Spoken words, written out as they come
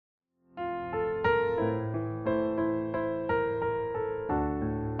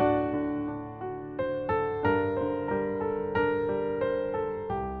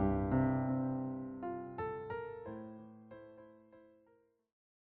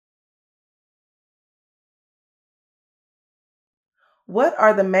What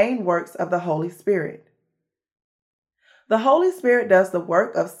are the main works of the Holy Spirit? The Holy Spirit does the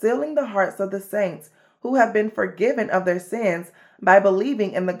work of sealing the hearts of the saints who have been forgiven of their sins by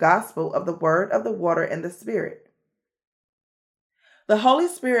believing in the gospel of the word of the water and the Spirit. The Holy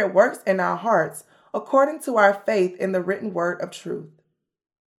Spirit works in our hearts according to our faith in the written word of truth.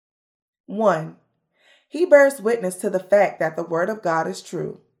 1. He bears witness to the fact that the word of God is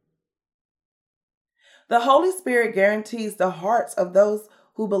true. The Holy Spirit guarantees the hearts of those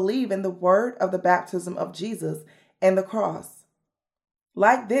who believe in the word of the baptism of Jesus and the cross.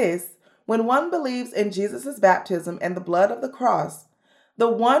 Like this, when one believes in Jesus' baptism and the blood of the cross, the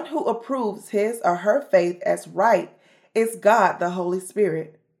one who approves his or her faith as right is God the Holy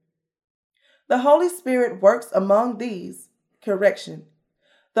Spirit. The Holy Spirit works among The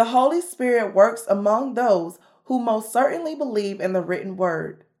Holy Spirit works among those who most certainly believe in the written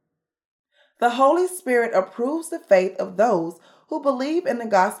word. The Holy Spirit approves the faith of those who believe in the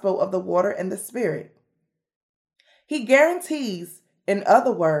gospel of the water and the Spirit. He guarantees, in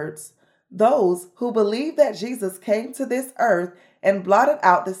other words, those who believe that Jesus came to this earth and blotted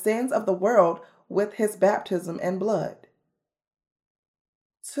out the sins of the world with his baptism and blood.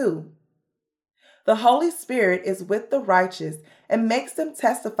 2. The Holy Spirit is with the righteous and makes them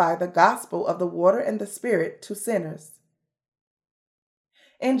testify the gospel of the water and the Spirit to sinners.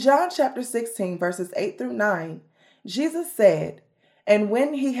 In John chapter 16, verses 8 through 9, Jesus said, "And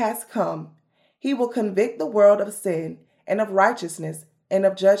when he has come, he will convict the world of sin and of righteousness and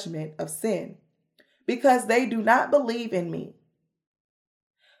of judgment of sin, because they do not believe in me."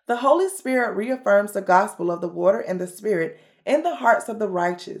 The Holy Spirit reaffirms the gospel of the water and the Spirit in the hearts of the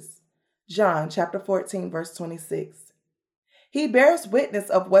righteous. John chapter 14, verse 26. He bears witness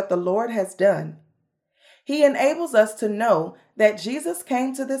of what the Lord has done. He enables us to know that Jesus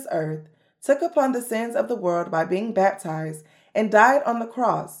came to this earth, took upon the sins of the world by being baptized, and died on the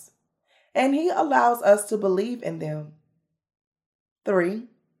cross, and he allows us to believe in them. 3.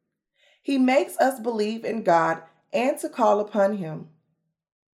 He makes us believe in God and to call upon him.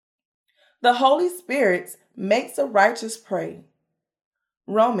 The Holy Spirit makes the righteous pray.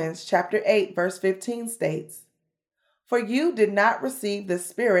 Romans chapter 8, verse 15 states, "For you did not receive the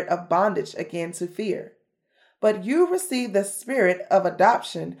spirit of bondage again to fear, but you received the spirit of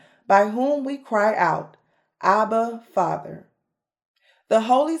adoption by whom we cry out, Abba, Father." The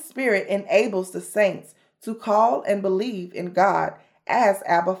Holy Spirit enables the saints to call and believe in God as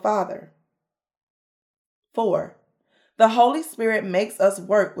Abba, Father. 4. The Holy Spirit makes us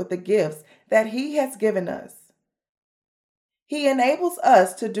work with the gifts that he has given us. He enables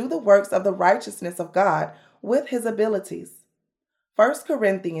us to do the works of the righteousness of God with his abilities. 1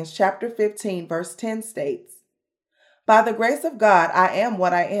 Corinthians chapter 15, verse 10 states, "By the grace of God I am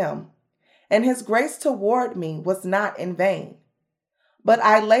what I am, and his grace toward me was not in vain. But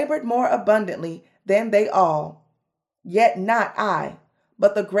I labored more abundantly than they all, yet not I,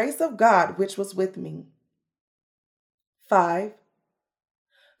 but the grace of God which was with me." 5.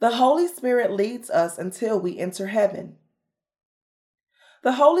 The Holy Spirit leads us until we enter heaven.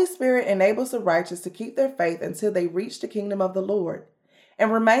 The Holy Spirit enables the righteous to keep their faith until they reach the kingdom of the Lord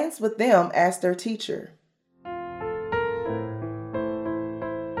and remains with them as their teacher.